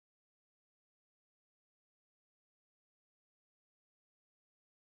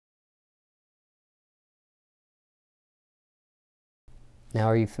Now,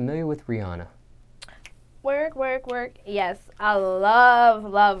 are you familiar with Rihanna? Work, work, work. Yes, I love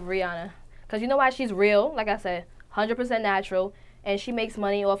Rihanna. Because you know why? She's real, like I said, 100% natural, and she makes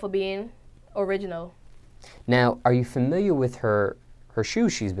money off of being original. Now, are you familiar with her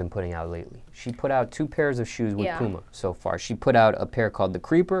shoes she's been putting out lately? She put out 2 pairs of shoes with Puma so far. She put out a pair called the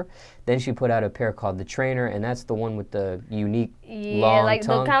Creeper, then she put out a pair called the Trainer, and that's the one with the unique long like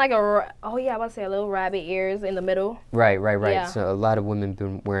tongue. kind of like a, oh yeah, I was say a little rabbit ears in the middle. Right. Yeah. So a lot of women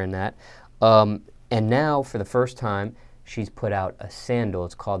been wearing that. And now, for the first time, she's put out a sandal.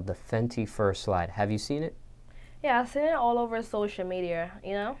 It's called the Fenty Fur Slide. Have you seen it? Yeah, I've seen it all over social media,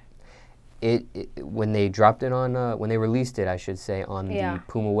 you know? When they dropped it on, when they released it, I should say, on the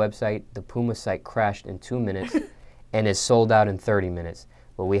Puma website, the Puma site crashed in 2 minutes and is sold out in 30 minutes.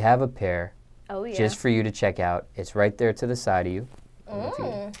 But we have a pair just for you to check out. It's right there to the side of you. I don't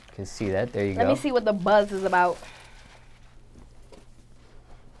know if you can see that. There you go. Let me see what the buzz is about.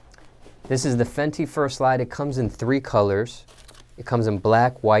 This is the Fenty Fur Slide. It comes in 3 colors. It comes in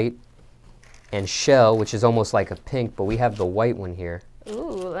black, white, and shell, which is almost like a pink, but we have the white one here.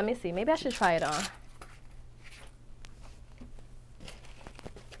 Ooh, let me see. Maybe I should try it on.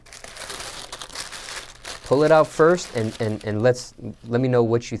 Pull it out first and let me know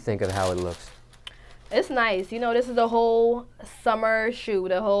what you think of how it looks. It's nice. You know, this is the whole summer shoe.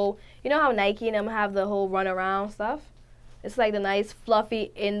 The whole, you know how Nike and them have the whole run around stuff? It's like the nice,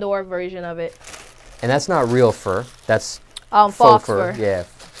 fluffy, indoor version of it. And that's not real fur. That's fox fur. Yeah.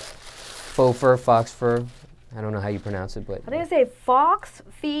 Faux fur, fox fur. I don't know how you pronounce it, but... I think they say fox,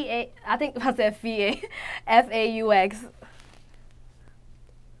 I think I said F-A-U-X.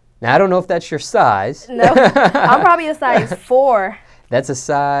 Now, I don't know if that's your size. No, I'm probably a size 4. That's a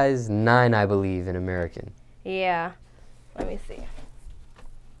size 9, I believe, in American. Yeah. Let me see.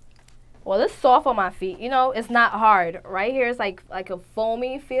 Well, it's soft on my feet. You know, it's not hard. Right here, it's like a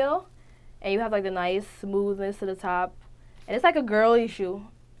foamy feel. And you have like the nice smoothness to the top. And it's like a girly shoe.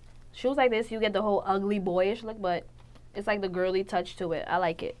 Shoes like this, you get the whole ugly boyish look, but it's like the girly touch to it. I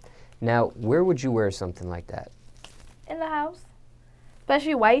like it. Now, where would you wear something like that? In the house.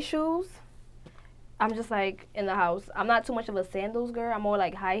 Especially white shoes. I'm just like in the house. I'm not too much of a sandals girl. I'm more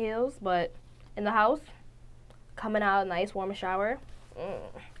like high heels, but in the house, coming out a nice warm shower.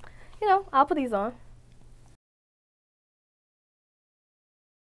 You know, I'll put these on.